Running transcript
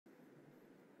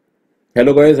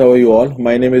Hello guys, how are you all?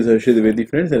 My name is Harshit Dwivedi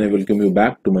friends and I welcome you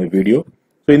back to my video.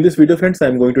 So in this video friends, I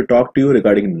am going to talk to you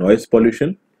regarding noise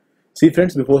pollution. See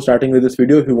friends, before starting with this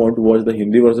video, if you want to watch the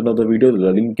Hindi version of the video,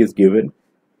 the link is given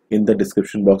in the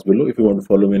description box below. If you want to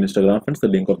follow me on Instagram friends, the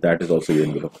link of that is also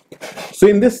given below. So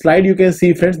in this slide you can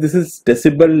see friends, this is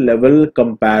decibel level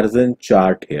comparison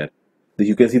chart here.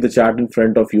 You can see the chart in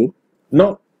front of you.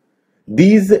 Now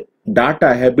these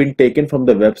data have been taken from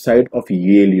the website of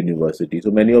Yale University.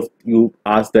 So many of you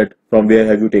ask that from where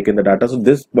have you taken the data. So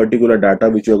this particular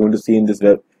data which you are going to see in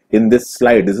this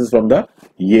slide, this is from the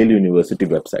Yale University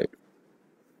website.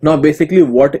 Now basically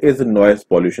what is noise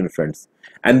pollution friends?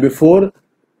 And before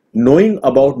knowing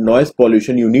about noise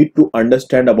pollution, you need to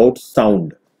understand about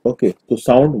sound. Okay, so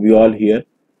sound we all hear,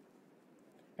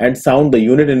 and sound, the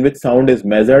unit in which sound is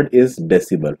measured is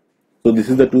decibel. So this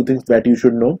is the two things that you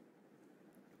should know.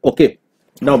 Okay,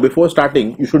 now before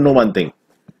starting, you should know one thing.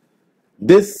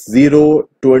 This 0,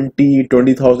 20,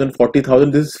 20,000,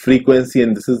 40,000, this is frequency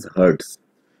and this is hertz.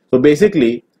 So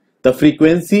basically, the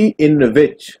frequency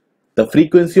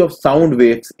of sound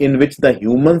waves in which the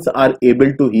humans are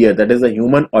able to hear, that is a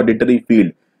human auditory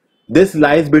field, this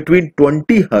lies between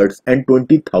 20 hertz and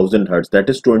 20,000 hertz, that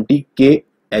is 20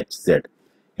 kHz.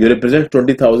 You represent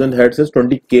 20,000 hertz as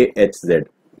 20 kHz.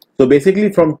 So basically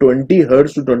from 20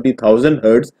 hertz to 20,000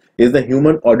 hertz is the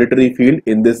human auditory field.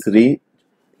 In this range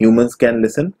humans can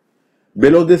listen.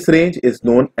 Below this range is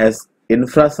known as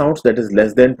infrasounds, that is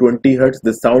less than 20 hertz.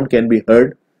 The sound can be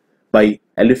heard by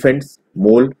elephants,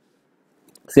 mole.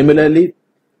 Similarly,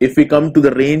 if we come to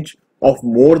the range of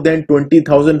more than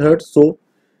 20,000 hertz, so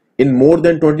in more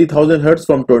than 20,000 hertz,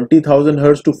 from 20,000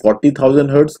 hertz to 40,000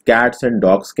 hertz, cats and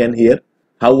dogs can hear.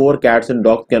 However, cats and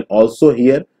dogs can also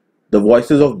hear the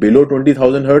voices of below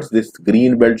 20,000 hertz. This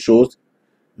green belt shows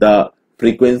the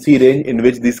frequency range in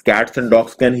which these cats and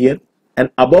dogs can hear. And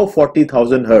above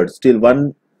 40,000 hertz till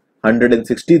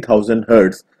 160,000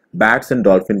 hertz, bats and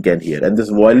dolphin can hear. And this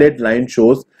violet line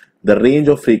shows the range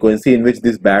of frequency in which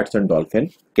these bats and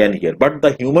dolphin can hear. But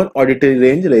the human auditory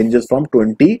range ranges from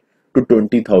 20 to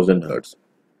 20,000 hertz.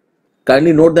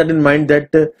 Kindly note that in mind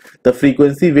that the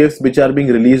frequency waves which are being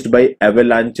released by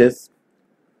avalanches,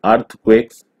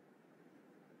 earthquakes,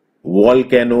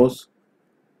 volcanoes,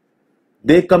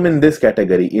 they come in this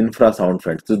category, infrasound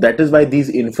friends. So that is why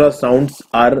these infrasounds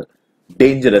are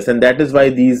dangerous, and that is why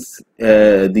these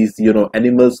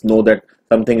animals know that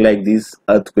something like this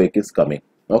earthquake is coming.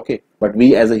 Okay, but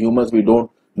we as a humans, we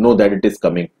don't know that it is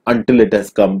coming until it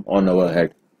has come on our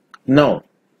head. Now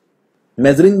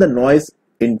measuring the noise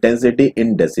intensity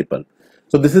in decibel.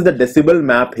 So this is the decibel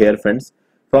map here friends.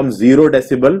 From 0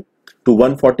 decibel to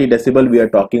 140 decibel we are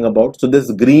talking about. So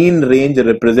this green range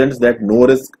represents that no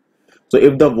risk. So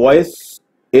if the voice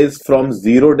is from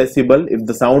 0 decibel, if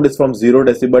the sound is from 0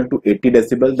 decibel to 80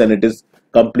 decibel, then it is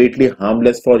completely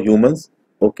harmless for humans.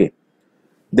 Okay,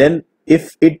 then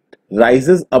if it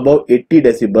rises above 80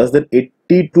 decibels, then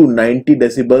 80 to 90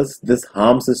 decibels this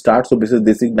harms start. So this is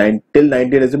till 90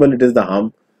 decibel it is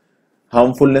the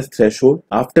harmfulness threshold.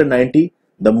 After 90,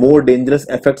 the more dangerous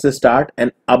effects start,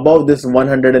 and above this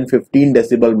 115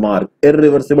 decibel mark,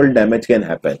 irreversible damage can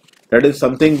happen. That is,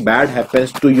 something bad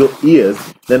happens to your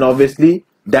ears, then obviously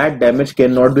that damage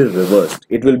cannot be reversed.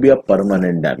 It will be a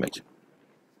permanent damage.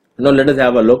 Now let us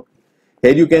have a look.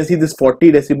 Here you can see this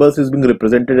 40 decibels is being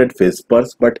represented at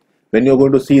whispers, but when you're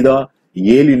going to see the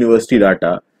Yale University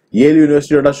data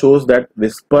shows that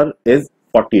whisper is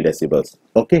 40 decibels.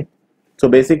 Okay, so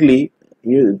basically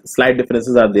slight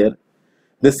differences are there.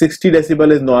 The 60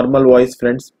 decibel is normal voice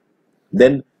friends.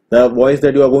 Then the voice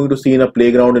that you are going to see in a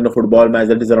playground, in a football match,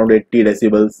 that is around 80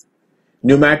 decibels.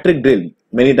 Pneumatic drill,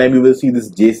 many times you will see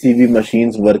this JCB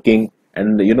machines working,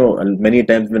 and many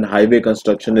times when highway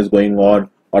construction is going on,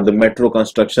 or the metro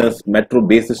constructions, metro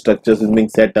base structures is being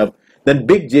set up, then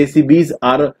big JCBs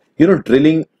are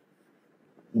drilling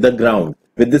the ground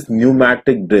with this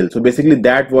pneumatic drill. So basically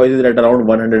that voice is at around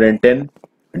 110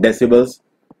 decibels.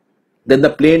 Then the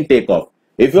plane takeoff.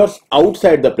 If you're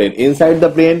outside the plane, inside the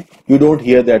plane, you don't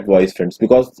hear that voice friends,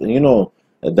 because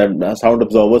the sound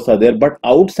absorbers are there. But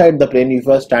outside the plane, if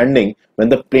you are standing, when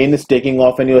the plane is taking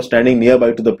off and you are standing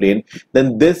nearby to the plane,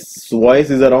 then this voice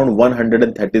is around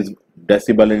 130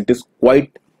 decibel, and it is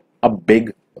quite a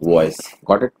big voice.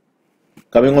 Got it?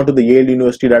 Coming on to the Yale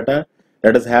University data,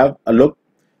 let us have a look.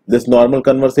 This normal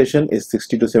conversation is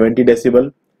 60 to 70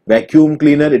 decibel. Vacuum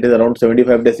cleaner, it is around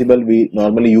 75 decibel. We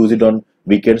normally use it on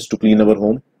weekends to clean our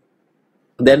home.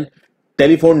 Then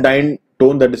telephone dyne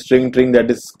tone, that is string,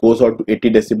 that is goes out to 80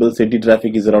 decibel. City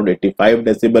traffic is around 85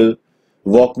 decibel.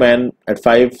 Walkman at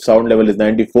 5 sound level is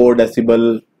 94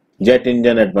 decibel. jet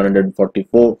engine at 140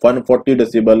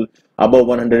 decibel, above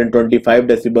 125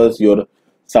 decibels, your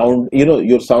sound,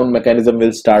 your sound mechanism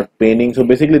will start paining. So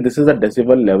basically this is a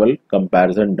decibel level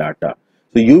comparison data.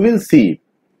 So you will see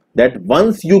that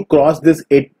once you cross this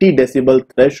 80 decibel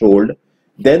threshold,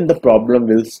 then the problem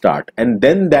will start, and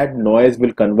then that noise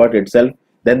will convert itself,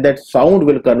 then that sound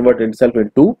will convert itself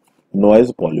into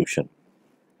noise pollution.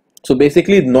 So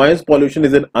basically noise pollution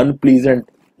is an unpleasant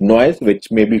noise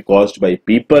which may be caused by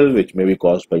people, which may be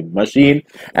caused by machine,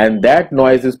 and that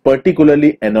noise is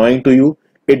particularly annoying to you.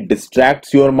 It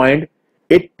distracts your mind.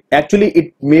 It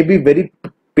may be very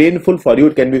painful for you.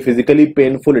 It can be physically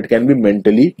painful, it can be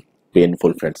mentally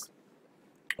painful, friends.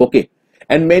 Okay,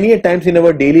 and many a times in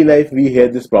our daily life we hear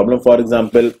this problem. For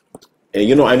example,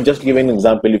 I'm just giving an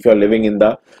example. If you are living in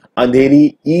the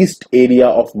Andheri East area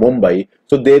of Mumbai,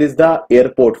 so there is the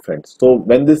airport, friends. So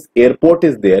when this airport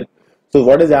is there, so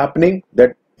what is happening,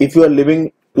 that if you are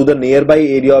living to the nearby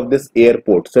area of this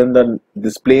airport, so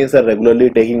these planes are regularly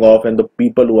taking off, and the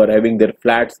people who are having their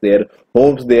flats there,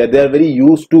 homes there, they are very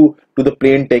used to the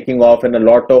plane taking off and a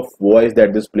lot of voice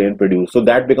that this plane produces. So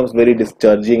that becomes very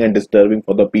discharging and disturbing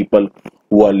for the people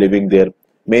who are living there.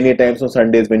 Many times on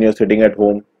Sundays when you're sitting at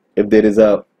home, if there is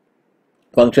a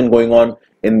function going on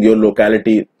in your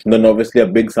locality, then obviously a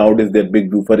big sound is there,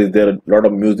 big woofer is there, a lot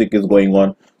of music is going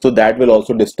on, so that will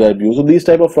also disturb you. So these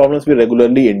type of problems we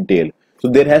regularly entail. So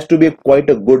there has to be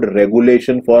quite a good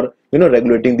regulation for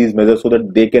regulating these measures, so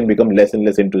that they can become less and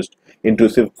less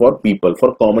intrusive for people,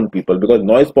 for common people, because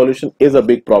noise pollution is a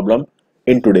big problem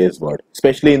in today's world,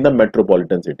 especially in the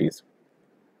metropolitan cities.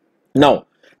 Now,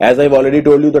 as I've already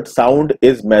told you, that sound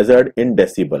is measured in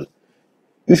decibel.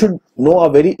 You should know a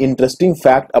very interesting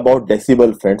fact about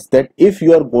decibel, friends, that if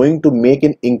you are going to make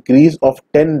an increase of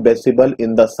 10 decibel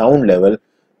in the sound level,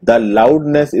 the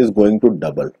loudness is going to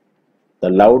double. The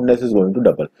loudness is going to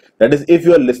double. That is, if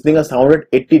you are listening a sound at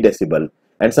 80 decibel,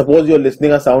 and suppose you are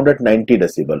listening a sound at 90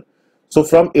 decibel. So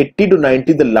from 80 to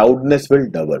 90, the loudness will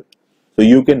double. So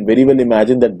you can very well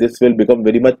imagine that this will become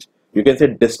very much, you can say,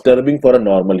 disturbing for a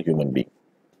normal human being.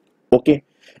 Okay,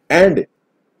 and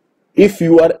if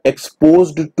you are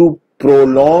exposed to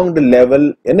prolonged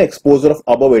level in exposure of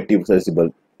above 80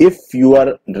 decibel, if you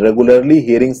are regularly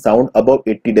hearing sound above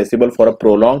 80 decibel for a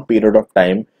prolonged period of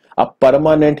time, a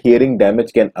permanent hearing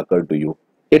damage can occur to you.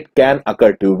 It can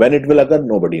occur to you. When it will occur,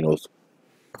 nobody knows.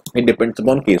 It depends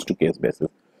upon case to case basis.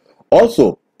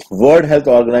 Also, World Health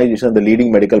Organization, the leading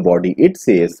medical body, it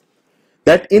says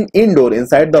that in indoor,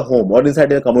 inside the home or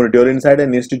inside a community or inside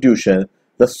an institution,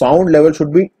 the sound level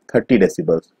should be 30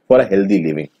 decibels for a healthy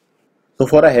living. So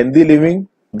for a healthy living,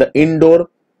 the indoor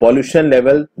pollution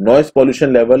level,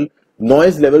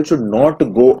 noise level should not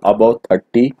go above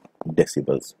 30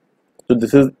 decibels. So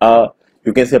this is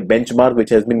you can say, a benchmark which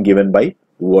has been given by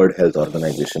World Health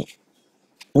Organization.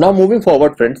 Now moving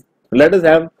forward, friends, let us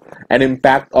have an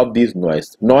impact of these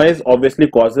noise. Noise obviously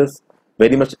causes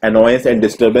very much annoyance and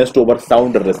disturbance to our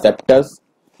sound receptors.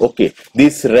 Okay,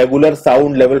 these regular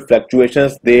sound level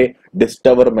fluctuations, they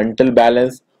disturb our mental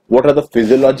balance. What are the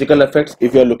physiological effects?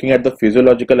 If you are looking at the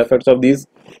physiological effects of these,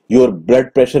 your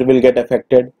blood pressure will get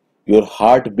affected, your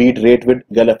heartbeat rate will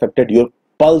get affected, your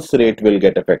pulse rate will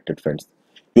get affected, friends.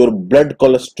 Your blood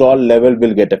cholesterol level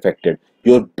will get affected,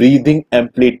 your breathing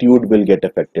amplitude will get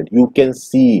affected. You can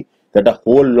see that a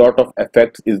whole lot of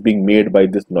effects is being made by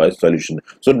this noise solution.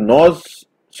 So noise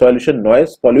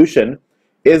pollution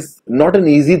is not an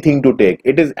easy thing to take.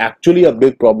 It is actually a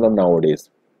big problem nowadays.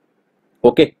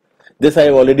 Okay, this I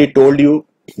have already told you,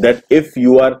 that if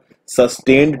you are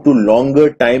sustained to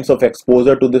longer times of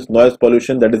exposure to this noise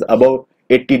pollution, that is above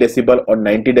 80 decibel or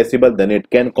 90 decibel, then it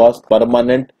can cause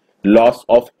permanent loss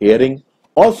of hearing.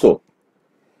 Also,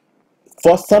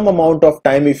 for some amount of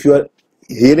time, if you are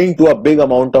hearing to a big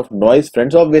amount of noise,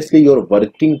 friends, obviously your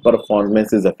working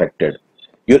performance is affected,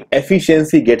 your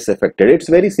efficiency gets affected. It's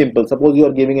very simple. Suppose you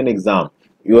are giving an exam,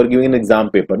 you are giving an exam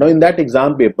paper. Now in that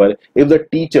exam paper, if the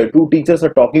two teachers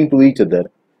are talking to each other,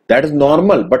 that is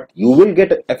normal, but you will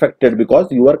get affected because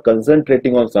you are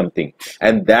concentrating on something,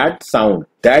 and that sound,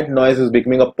 that noise is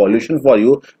becoming a pollution for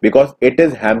you, because it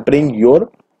is hampering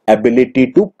your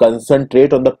ability to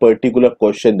concentrate on the particular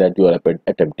question that you are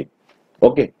attempting.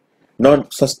 Okay, now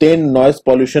sustained noise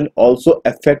pollution also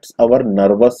affects our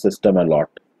nervous system a lot.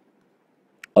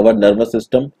 Our nervous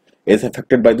system is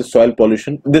affected by the soil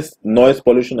pollution, this noise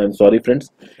pollution. I'm sorry, friends.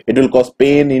 It will cause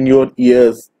pain in your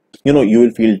ears. You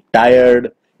will feel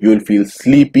tired, you will feel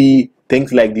sleepy,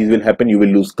 things like these will happen. You will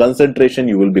lose concentration,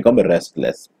 you will become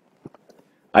restless.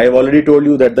 I have already told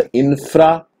you that the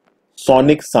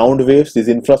infrasonic sound waves,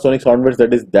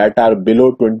 that are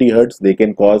below 20 hertz, they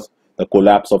can cause the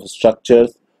collapse of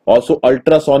structures. Also,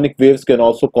 ultrasonic waves can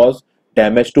also cause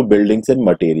damage to buildings and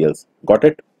materials. Got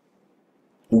it?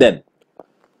 Then,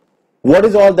 what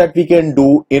is all that we can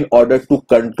do in order to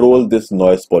control this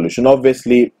noise pollution?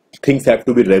 Obviously, things have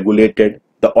to be regulated.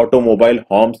 The automobile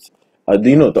horns,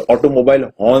 the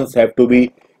automobile horns have to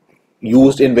be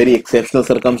used in very exceptional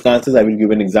circumstances. I will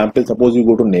give an example. Suppose you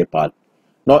go to Nepal.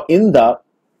 Now, in the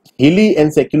hilly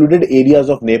and secluded areas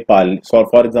of Nepal, so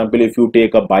for example, if you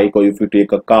take a bike or if you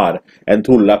take a car and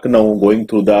through Lucknow, going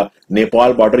through the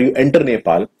Nepal border, you enter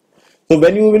Nepal. So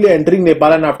when you will be entering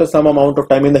Nepal and after some amount of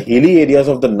time in the hilly areas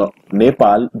of the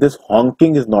Nepal, this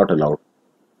honking is not allowed.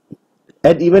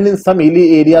 And even in some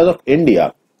hilly areas of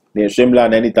India, near Shimla,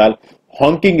 Nainital,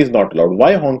 honking is not allowed.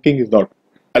 Why honking is not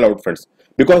allowed, friends?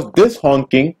 Because this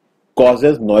honking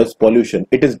causes noise pollution.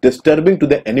 It is disturbing to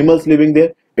the animals living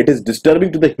there. It is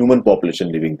disturbing to the human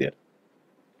population living there.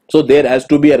 So there has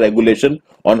to be a regulation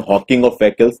on honking of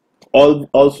vehicles.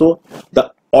 Also,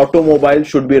 the automobile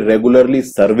should be regularly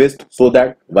serviced so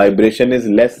that vibration is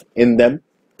less in them.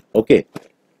 Okay.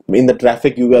 In the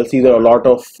traffic, you will see that a lot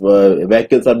of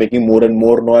vehicles are making more and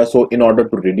more noise. So in order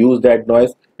to reduce that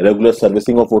noise, regular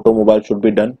servicing of automobile should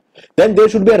be done. Then there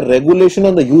should be a regulation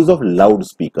on the use of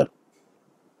loudspeaker.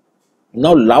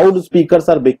 Now, loudspeakers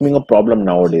are becoming a problem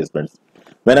nowadays, friends.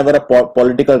 Whenever a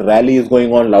political rally is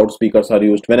going on, loudspeakers are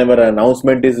used. Whenever an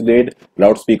announcement is made,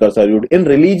 loudspeakers are used. In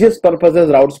religious purposes,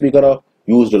 loudspeakers are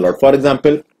used a lot. For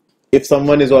example, if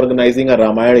someone is organizing a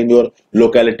Ramayana in your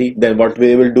locality, then what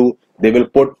they will do, they will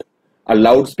put a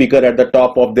loudspeaker at the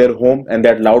top of their home, and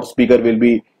that loudspeaker will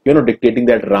be, dictating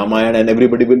that Ramayana, and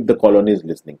everybody will, the colony is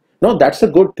listening. No, that's a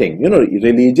good thing.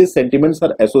 Religious sentiments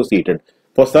are associated.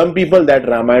 For some people, that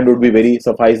Ramayana would be very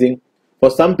sufficing. For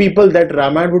some people, that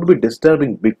Ramayana would be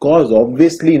disturbing because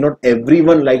obviously not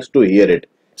everyone likes to hear it,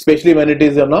 especially when it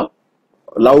is on a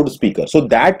loudspeaker. So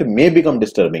that may become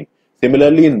disturbing.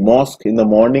 Similarly, in mosque, in the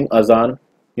morning azan,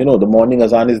 the morning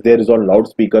azan is on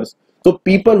loudspeakers. So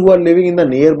people who are living in the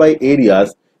nearby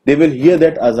areas, they will hear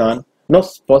that azan. Now,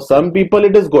 for some people,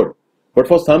 it is good. But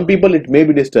for some people, it may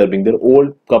be disturbing. The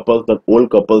old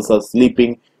couples are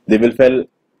sleeping. They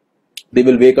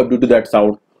will wake up due to that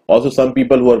sound. Also, some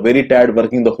people who are very tired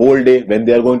working the whole day, when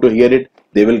they are going to hear it,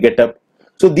 they will get up.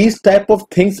 So these type of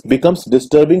things becomes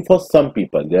disturbing for some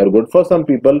people. They are good for some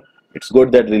people. It's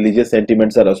good that religious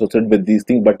sentiments are associated with these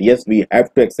things, but yes, we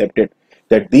have to accept it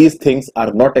that these things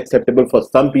are not acceptable for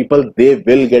some people. They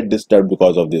will get disturbed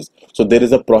because of this. So there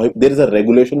is a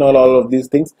regulation on all of these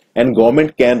things, and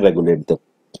government can regulate them.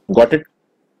 Got it?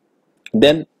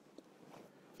 Then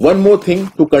one more thing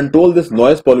to control this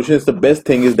noise pollution is the best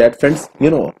thing is that, friends,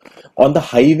 on the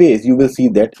highways, you will see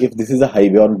that if this is a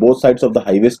highway, on both sides of the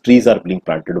highways, trees are being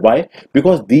planted. Why?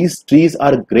 Because these trees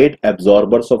are great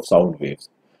absorbers of sound waves.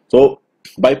 So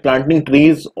by planting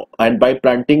trees and by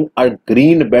planting a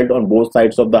green belt on both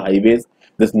sides of the highways,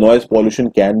 this noise pollution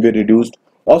can be reduced.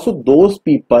 Also, those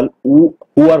people who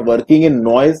are working in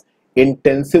noise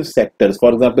intensive sectors,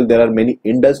 for example, there are many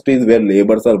industries where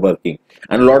laborers are working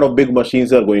and a lot of big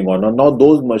machines are going on, and now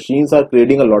those machines are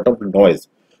creating a lot of noise.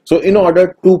 So in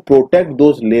order to protect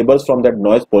those laborers from that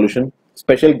noise pollution,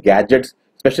 special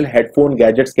headphone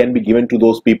gadgets can be given to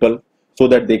those people so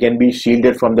that they can be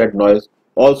shielded from that noise.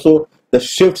 Also, the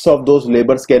shifts of those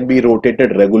laborers can be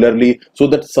rotated regularly so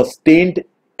that sustained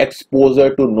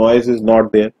exposure to noise is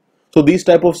not there. So these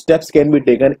type of steps can be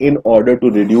taken in order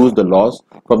to reduce the loss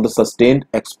from the sustained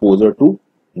exposure to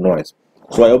noise.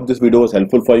 So I hope this video was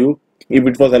helpful for you. If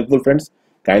it was helpful, friends,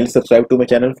 kindly subscribe to my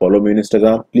channel, follow me on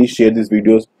Instagram. Please share these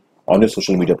videos on your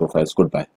social media profiles. Goodbye.